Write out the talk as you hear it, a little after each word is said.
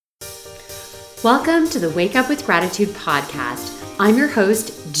Welcome to the Wake Up with Gratitude podcast. I'm your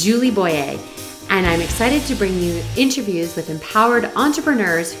host, Julie Boyer, and I'm excited to bring you interviews with empowered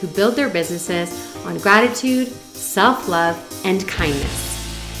entrepreneurs who build their businesses on gratitude, self-love, and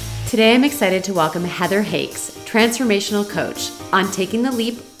kindness. Today, I'm excited to welcome Heather Hakes, transformational coach, on Taking the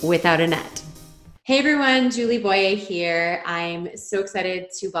Leap Without a Net. Hey everyone, Julie Boyer here. I'm so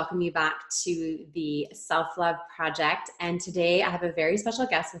excited to welcome you back to the Self-Love Project. And today I have a very special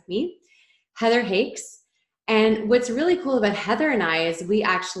guest with me, Heather Hakes. And what's really cool about Heather and I is we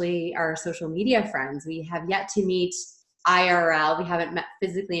actually are social media friends. We have yet to meet IRL. We haven't met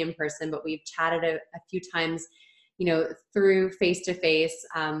physically in person, but we've chatted a few times, through face-to-face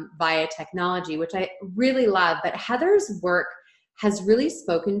via technology, which I really love. But Heather's work has really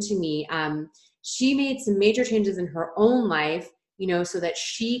spoken to me. She made some major changes in her own life, so that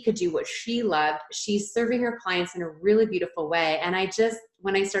she could do what she loved. She's serving her clients in a really beautiful way. And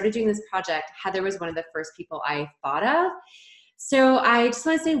when I started doing this project, Heather was one of the first people I thought of. So I just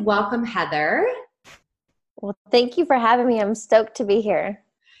want to say welcome, Heather. Well, thank you for having me. I'm stoked to be here.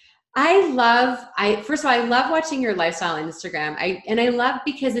 First of all, I love watching your lifestyle on Instagram. I love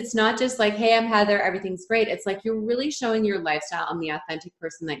because it's not just like, hey, I'm Heather, everything's great. It's like you're really showing your lifestyle and the authentic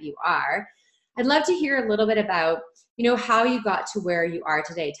person that you are. I'd love to hear a little bit about, how you got to where you are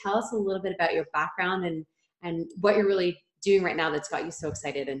today. Tell us a little bit about your background and what you're really doing right now that's got you so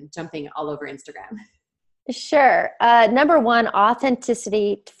excited and jumping all over Instagram. Sure. Number one,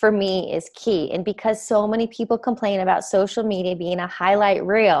 authenticity for me is key. And because so many people complain about social media being a highlight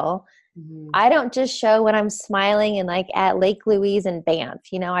reel, I don't just show when I'm smiling and like at Lake Louise and Banff.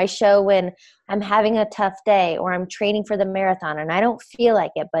 I show when I'm having a tough day or I'm training for the marathon and I don't feel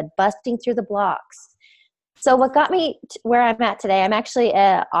like it, but busting through the blocks. So what got me where I'm at today, I'm actually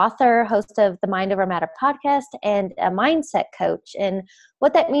an author, host of the Mind Over Matter podcast, and a mindset coach. And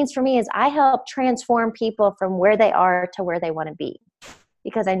what that means for me is I help transform people from where they are to where they want to be.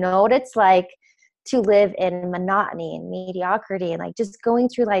 Because I know what it's like to live in monotony and mediocrity and like just going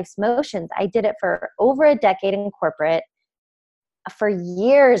through life's motions. I did it for over a decade in corporate. For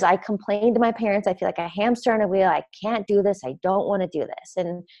years, I complained to my parents, I feel like a hamster on a wheel. I can't do this. I don't want to do this.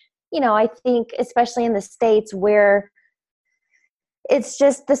 And I think especially in the States where it's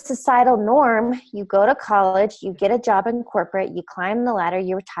just the societal norm, you go to college, you get a job in corporate, you climb the ladder,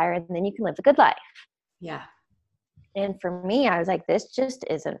 you retire, and then you can live a good life. Yeah. And for me, I was like, this just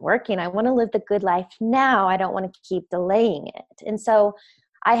isn't working. I want to live the good life now. I don't want to keep delaying it. And so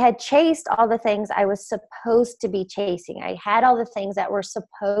I had chased all the things I was supposed to be chasing. I had all the things that were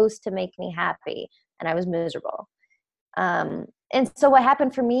supposed to make me happy, and I was miserable. And so what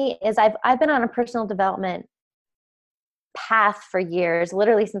happened for me is I've been on a personal development path for years,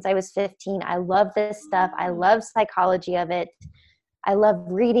 literally since I was 15. I love this stuff. I love psychology of it. I love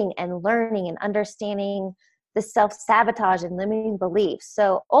reading and learning and understanding the self-sabotage and limiting beliefs.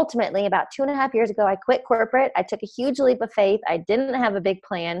 So ultimately, about 2.5 years ago, I quit corporate. I took a huge leap of faith. I didn't have a big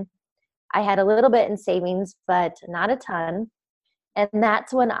plan. I had a little bit in savings, but not a ton. And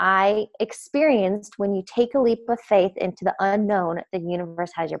that's when I experienced when you take a leap of faith into the unknown, the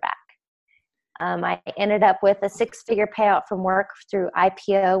universe has your back. I ended up with a 6-figure payout from work through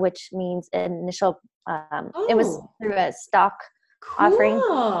IPO, which means initial, it was through a stock offering.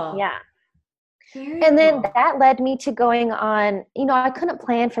 Yeah. And then that led me to going on, I couldn't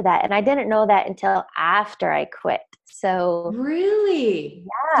plan for that. And I didn't know that until after I quit. So really?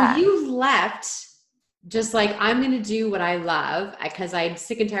 Yeah. So you left just like, I'm going to do what I love because I'm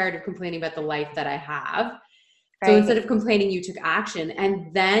sick and tired of complaining about the life that I have. Right. So instead of complaining, you took action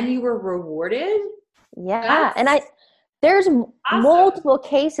and then you were rewarded. Yeah. And there's awesome. Multiple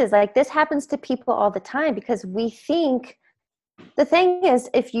cases like this happens to people all the time because we think the thing is,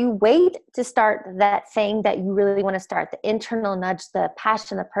 if you wait to start that thing that you really want to start, the internal nudge, the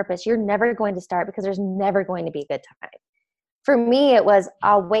passion, the purpose, you're never going to start because there's never going to be a good time. For me, it was,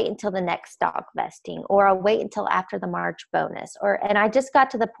 I'll wait until the next stock vesting, or I'll wait until after the March bonus. And I just got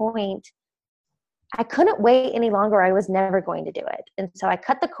to the point, I couldn't wait any longer. I was never going to do it. And so I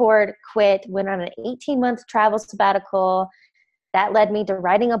cut the cord, quit, went on an 18-month travel sabbatical. That led me to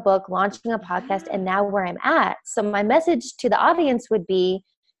writing a book, launching a podcast, and now where I'm at. So my message to the audience would be,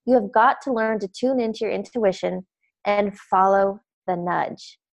 you have got to learn to tune into your intuition and follow the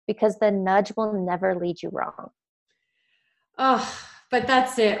nudge, because the nudge will never lead you wrong. Oh, but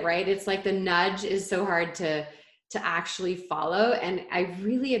that's it, right? It's like the nudge is so hard to actually follow. And I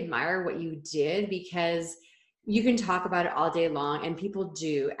really admire what you did because you can talk about it all day long and people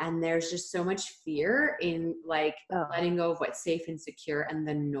do. And there's just so much fear in like letting go of what's safe and secure and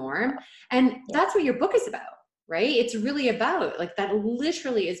the norm. And that's what your book is about, right? It's really about like, that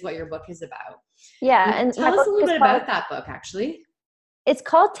literally is what your book is about. Yeah. And my Tell us book a little is bit called, about that book, actually. it's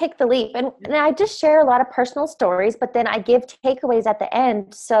called Take the Leap. And I just share a lot of personal stories, but then I give takeaways at the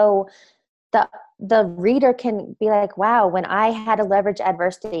end. So the the reader can be like, wow, when I had to leverage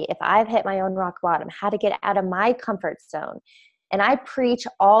adversity, if I've hit my own rock bottom, how to get out of my comfort zone. And I preach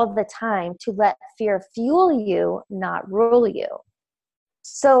all the time to let fear fuel you, not rule you.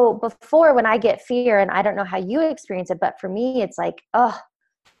 So before, when I get fear, and I don't know how you experience it, but for me, it's like, oh,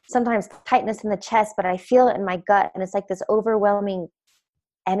 sometimes tightness in the chest, but I feel it in my gut. And it's like this overwhelming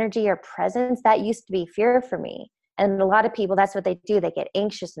energy or presence that used to be fear for me. And a lot of people, that's what they do. They get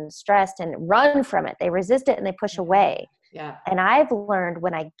anxious and stressed and run from it. They resist it and they push away. Yeah. And I've learned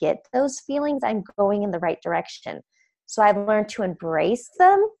when I get those feelings, I'm going in the right direction. So I've learned to embrace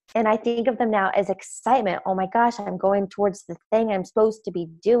them. And I think of them now as excitement. Oh my gosh, I'm going towards the thing I'm supposed to be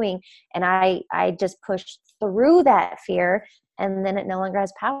doing. And I just push through that fear, and then it no longer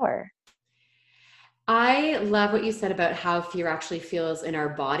has power. I love what you said about how fear actually feels in our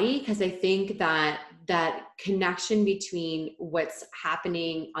body, because I think that that connection between what's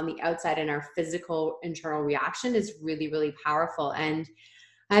happening on the outside and our physical internal reaction is really, really powerful. And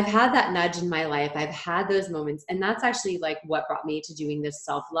I've had that nudge in my life. I've had those moments. And that's actually like what brought me to doing this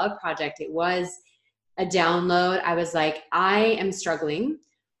self-love project. It was a download. I was like, I am struggling.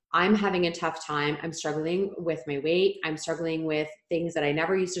 I'm having a tough time. I'm struggling with my weight. I'm struggling with things that I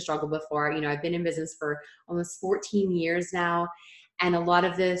never used to struggle before. You know, I've been in business for almost 14 years now. And a lot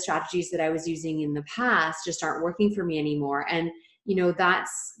of the strategies that I was using in the past just aren't working for me anymore. And, you know,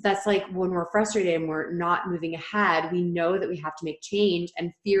 that's like when we're frustrated and we're not moving ahead, we know that we have to make change,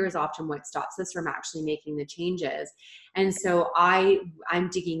 and fear is often what stops us from actually making the changes. And so I'm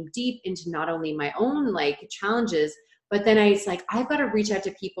digging deep into not only my own like challenges, but then it's like, I've got to reach out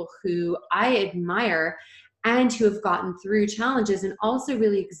to people who I admire and who have gotten through challenges and also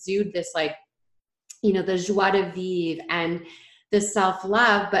really exude this, like, you know, the joie de vivre and the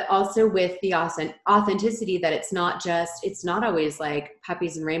self-love, but also with the authenticity that it's not always like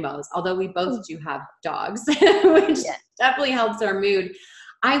puppies and rainbows, although we both do have dogs, which definitely helps our mood.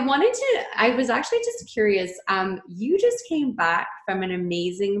 I was actually just curious. You just came back from an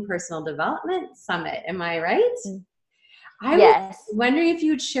amazing personal development summit. Am I right? I was wondering if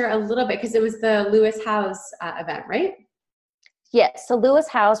you would share a little bit, because it was the Lewis Howes event, right? Yes. So Lewis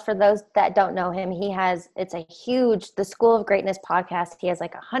Howes, for those that don't know him, it's a huge, the School of Greatness podcast. He has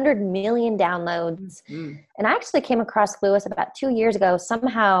like 100 million downloads. Mm-hmm. And I actually came across Lewis about 2 years ago.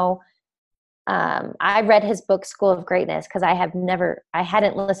 Somehow I read his book, School of Greatness, because I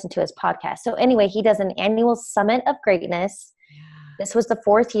hadn't listened to his podcast. So anyway, he does an annual summit of greatness. Yeah. This was the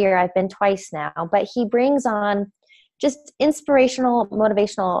 4th year. I've been twice now, but he brings on just inspirational,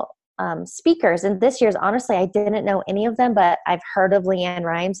 motivational speakers. And this year's, honestly, I didn't know any of them, but I've heard of LeAnn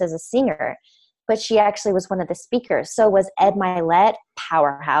Rimes as a singer, but she actually was one of the speakers. So was Ed Mylett,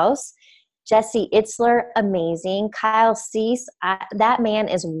 powerhouse. Jesse Itzler, amazing. Kyle Cease, that man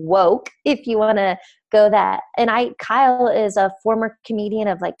is woke, if you want to go that. And Kyle is a former comedian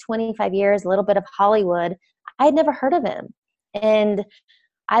of like 25 years, a little bit of Hollywood. I had never heard of him. And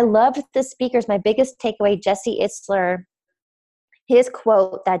I loved the speakers. My biggest takeaway, Jesse Itzler, his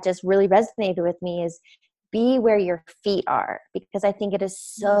quote that just really resonated with me is, be where your feet are, because I think it is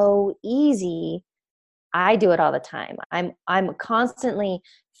so easy. I do it all the time. I'm constantly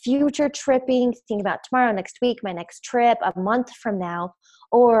future tripping, thinking about tomorrow, next week, my next trip, a month from now.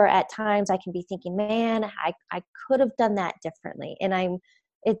 Or at times I can be thinking, man, I could have done that differently. And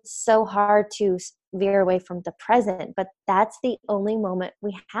it's so hard to veer away from the present, but that's the only moment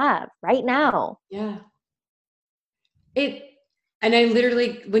we have right now. Yeah. And I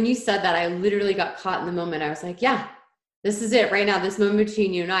literally, when you said that, I literally got caught in the moment. I was like, yeah, this is it right now. This moment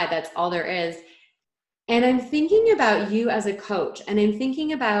between you and I, that's all there is. And I'm thinking about you as a coach, and I'm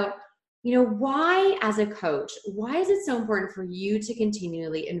thinking about, you know, why as a coach, why is it so important for you to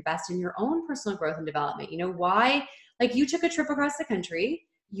continually invest in your own personal growth and development? You know, why, like, you took a trip across the country,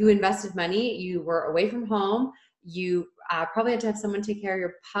 you invested money, you were away from home, you probably had to have someone take care of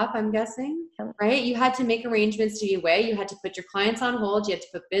your pup, I'm guessing, right? You had to make arrangements to be away. You had to put your clients on hold. You had to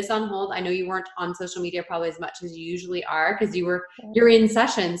put biz on hold. I know you weren't on social media probably as much as you usually are, because you're in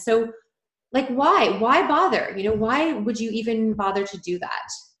session. So like, why bother? You know, why would you even bother to do that?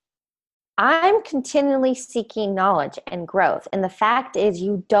 I'm continually seeking knowledge and growth. And the fact is,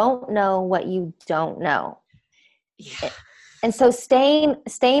 you don't know what you don't know. Yeah. And so staying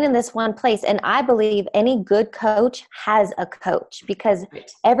in this one place, and I believe any good coach has a coach, because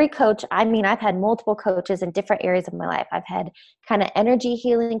Right. every coach, I mean, I've had multiple coaches in different areas of my life. I've had kind of energy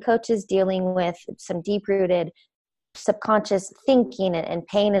healing coaches dealing with some deep rooted subconscious thinking and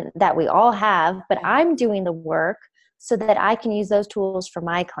pain that we all have, but Yeah. I'm doing the work so that I can use those tools for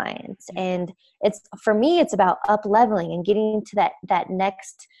my clients. And it's, for me, it's about up leveling and getting to that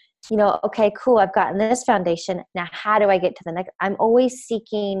next, okay, cool, I've gotten this foundation. Now, how do I get to the next? I'm always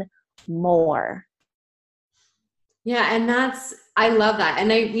seeking more. Yeah. And I love that.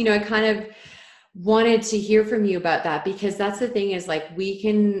 And I kind of wanted to hear from you about that, because that's the thing is like, we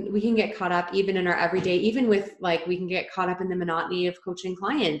can get caught up even in our everyday, even with like, we can get caught up in the monotony of coaching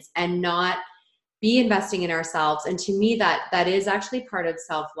clients and not be investing in ourselves. And to me, that is actually part of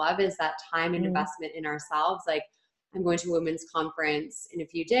self-love, is that time and investment in ourselves. Like, I'm going to a women's conference in a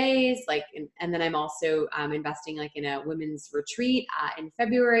few days, like, and then I'm also investing like in a women's retreat in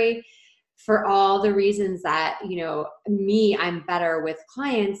February, for all the reasons that, I'm better with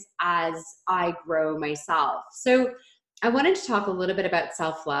clients as I grow myself. So I wanted to talk a little bit about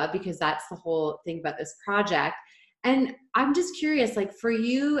self-love, because that's the whole thing about this project. And I'm just curious, like for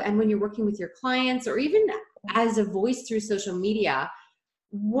you, and when you're working with your clients, or even as a voice through social media,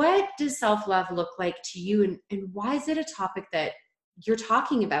 what does self-love look like to you? And why is it a topic that you're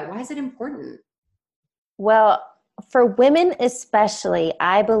talking about? Why is it important? Well, for women especially,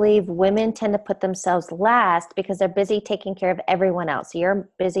 I believe women tend to put themselves last because they're busy taking care of everyone else. So you're a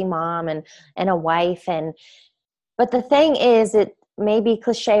busy mom and a wife, but the thing is, it may be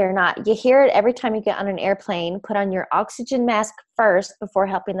cliche or not, you hear it every time you get on an airplane: put on your oxygen mask first before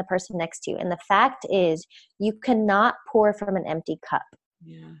helping the person next to you. And the fact is, you cannot pour from an empty cup.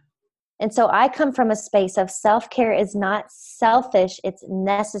 Yeah. And so I come from a space of self-care is not selfish, it's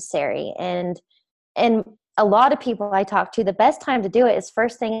necessary. And a lot of people I talk to, the best time to do it is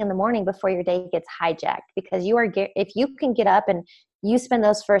first thing in the morning before your day gets hijacked, because if you can get up and you spend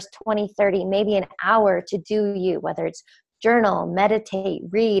those first 20, 30, maybe an hour to do you, whether it's journal, meditate,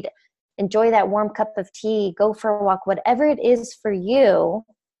 read, enjoy that warm cup of tea, go for a walk, whatever it is for you,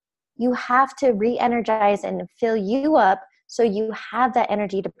 you have to re-energize and fill you up so you have that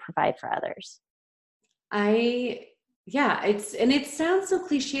energy to provide for others. It sounds so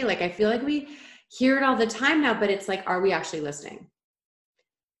cliche. Like, I feel like we hear it all the time now, but it's like, are we actually listening?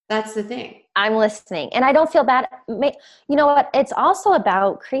 That's the thing. I'm listening, and I don't feel bad. You know what? It's also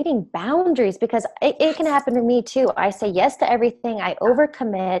about creating boundaries, because it can happen to me too. I say yes to everything. I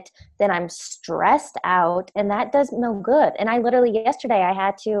overcommit. Then I'm stressed out, and that does no good. And I literally yesterday I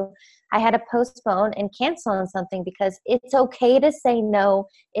had to postpone and cancel on something, because it's okay to say no.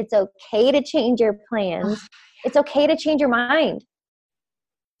 It's okay to change your plans. It's okay to change your mind.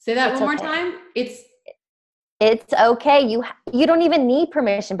 Say that It's one more okay. time. It's okay. You don't even need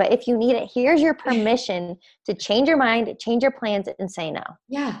permission, but if you need it, here's your permission to change your mind, change your plans, and say no.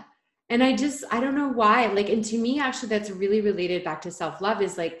 Yeah. And I don't know why. Like, and to me, actually, that's really related back to self-love,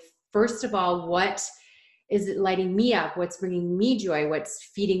 is like, first of all, what is it lighting me up? What's bringing me joy? What's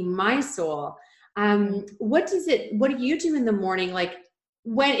feeding my soul? What do you do in the morning? Like,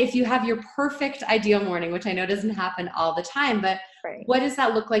 if you have your perfect ideal morning, which I know doesn't happen all the time, but Right. what does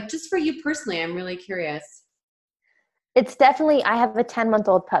that look like just for you personally? I'm really curious. It's definitely, I have a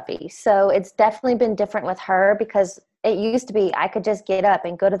 10-month-old puppy, so it's definitely been different with her, because it used to be I could just get up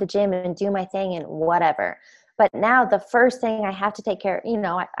and go to the gym and do my thing and whatever. But now the first thing I have to take care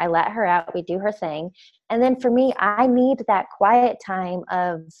of, I let her out, we do her thing. And then for me, I need that quiet time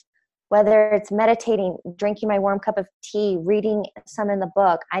of, whether it's meditating, drinking my warm cup of tea, reading some in the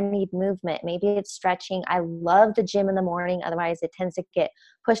book, I need movement. Maybe it's stretching. I love the gym in the morning. Otherwise it tends to get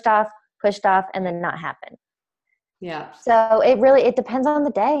pushed off, and then not happen. Yeah. So it depends on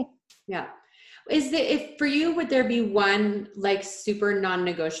the day. Yeah. If for you, would there be one like super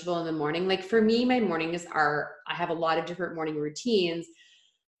non-negotiable in the morning? Like for me, my mornings I have a lot of different morning routines,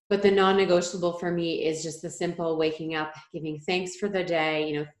 but the non-negotiable for me is just the simple waking up, giving thanks for the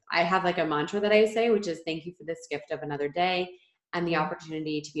day. I have like a mantra that I say, which is thank you for this gift of another day and the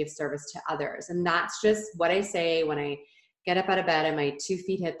opportunity to be of service to others. And that's just what I say when I get up out of bed and my 2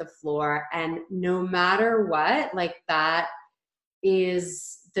 feet hit the floor. And no matter what, like that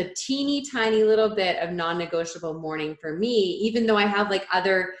is the teeny tiny little bit of non-negotiable morning for me, even though I have like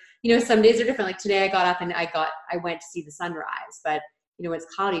other, some days are different. Like today I got up and I went to see the sunrise, but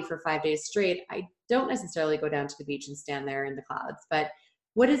it's cloudy for 5 days straight. I don't necessarily go down to the beach and stand there in the clouds. But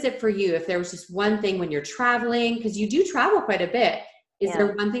what is it for you? If there was just one thing when you're traveling, because you do travel quite a bit, is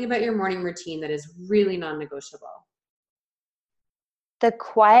there one thing about your morning routine that is really non-negotiable? The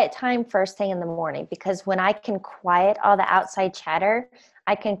quiet time first thing in the morning, because when I can quiet all the outside chatter,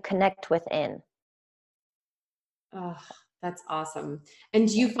 I can connect within. Oh, that's awesome. And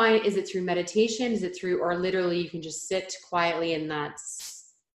do you find, is it through meditation? Is it through, or literally you can just sit quietly and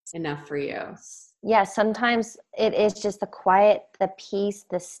that's enough for you? Yeah, sometimes it is just the quiet, the peace,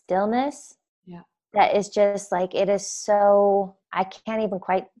 the stillness. Yeah. That is just like, it is so, I can't even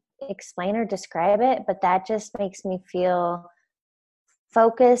quite explain or describe it, but that just makes me feel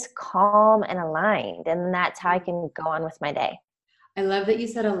focused, calm, and aligned. And that's how I can go on with my day. I love that you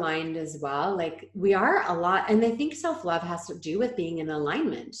said aligned as well. Like we are a lot, and I think self-love has to do with being in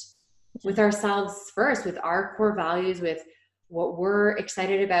alignment with ourselves first, with our core values, with what we're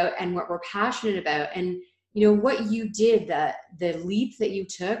excited about and what we're passionate about. And you know what you did, the leap that you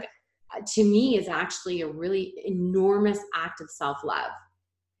took, to me is actually a really enormous act of self-love,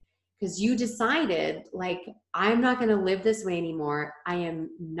 because you decided, like, I'm not going to live this way anymore. I am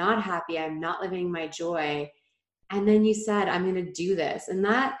not happy. I'm not living my joy. And then you said, I'm going to do this. And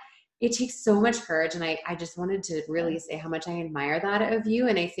that, it takes so much courage. And I just wanted to really say how much I admire that of you.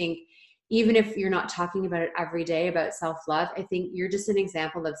 And I think even if you're not talking about it every day about self-love, I think you're just an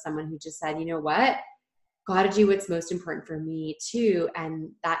example of someone who just said, you know what, got to do what's most important for me too.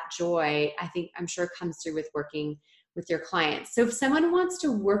 And that joy, I think, I'm sure comes through with working with your clients. So if someone wants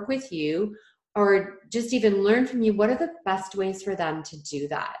to work with you or just even learn from you, what are the best ways for them to do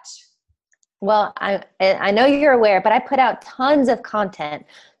that? Well, I know you're aware, but I put out tons of content.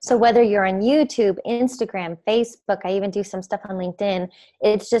 So whether you're on YouTube, Instagram, Facebook, I even do some stuff on LinkedIn.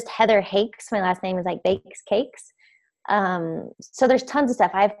 It's just Heather Hakes. My last name is like Bakes Cakes. So there's tons of stuff.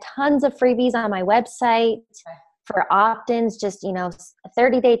 I have tons of freebies on my website for opt-ins, just, you know, a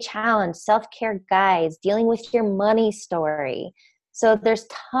 30-day challenge, self-care guides, dealing with your money story. So there's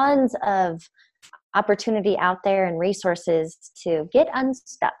tons of opportunity out there and resources to get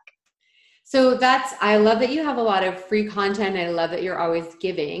unstuck. So I love that you have a lot of free content. I love that you're always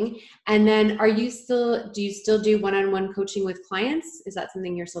giving. And then do you still do one-on-one coaching with clients? Is that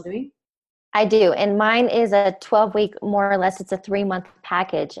something you're still doing? I do. And mine is a 12-week, more or less, it's a 3-month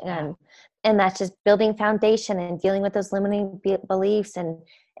package. And that's just building foundation and dealing with those limiting beliefs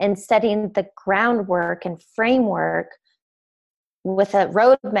and setting the groundwork and framework with a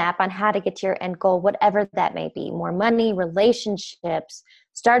roadmap on how to get to your end goal, whatever that may be. More money, relationships,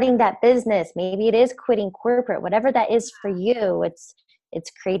 starting that business. Maybe it is quitting corporate, whatever that is for you, it's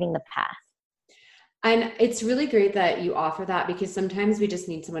creating the path. And it's really great that you offer that, because sometimes we just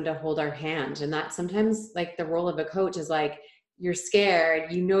need someone to hold our hand. And that sometimes, like, the role of a coach is like, you're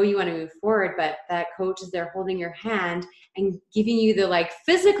scared, you know, you want to move forward, but that coach is there holding your hand and giving you the like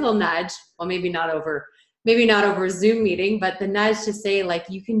physical nudge. Well, maybe not over Zoom meeting, but the nudge to say, like,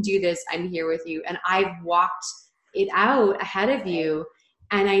 you can do this. I'm here with you. And I've walked it out ahead of you.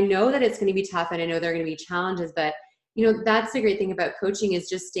 And I know that it's going to be tough, and I know there are going to be challenges, but you know, that's the great thing about coaching, is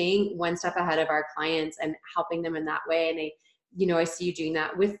just staying one step ahead of our clients and helping them in that way. And I see you doing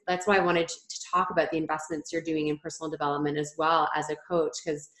that that's why I wanted to talk about the investments you're doing in personal development as well as a coach,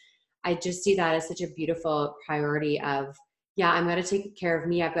 because I just see that as such a beautiful priority of, yeah, I'm going to take care of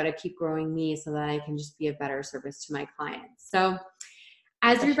me. I've got to keep growing me so that I can just be a better service to my clients. So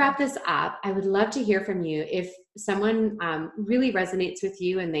as we wrap this up, I would love to hear from you. If someone really resonates with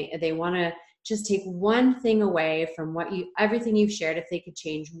you and they want to just take one thing away from everything you've shared, if they could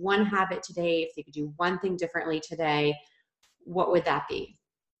change one habit today, if they could do one thing differently today, what would that be?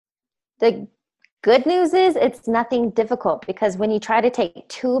 The good news is it's nothing difficult, because when you try to take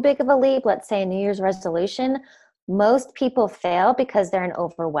too big of a leap, let's say a New Year's resolution, most people fail because they're in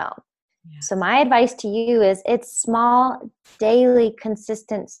overwhelm. Yes. So my advice to you is it's small, daily,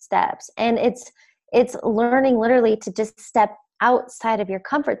 consistent steps. And it's learning literally to just step outside of your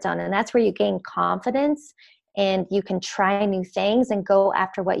comfort zone. And that's where you gain confidence and you can try new things and go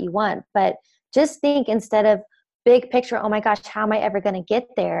after what you want. But just think, instead of big picture, oh my gosh, how am I ever going to get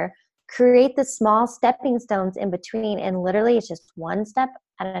there? Create the small stepping stones in between. And literally it's just one step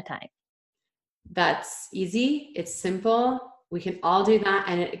at a time. That's easy. It's simple. We can all do that.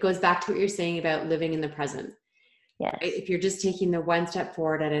 And it goes back to what you're saying about living in the present. Yes. If you're just taking the one step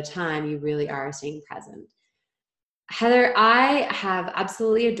forward at a time, you really are staying present. Heather, I have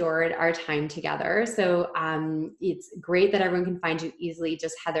absolutely adored our time together. So it's great that everyone can find you easily.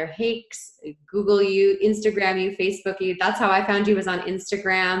 Just Heather Hakes, Google you, Instagram you, Facebook you. That's how I found you, was on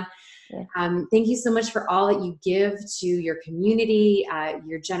Instagram. Yeah. Thank you so much for all that you give to your community.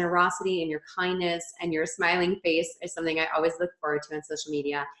 Your generosity and your kindness and your smiling face is something I always look forward to on social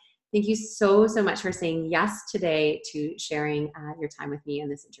media. Thank you so, so much for saying yes today to sharing your time with me in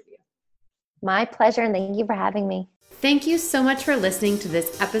this interview. My pleasure, and thank you for having me. Thank you so much for listening to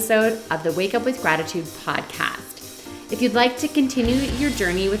this episode of the Wake Up with Gratitude podcast. If you'd like to continue your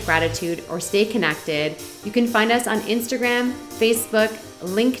journey with gratitude or stay connected, you can find us on Instagram, Facebook,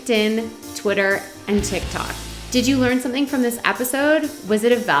 LinkedIn, Twitter, and TikTok. Did you learn something from this episode? Was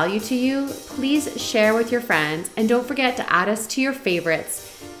it of value to you? Please share with your friends, and don't forget to add us to your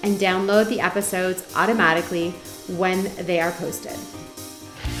favorites and download the episodes automatically when they are posted.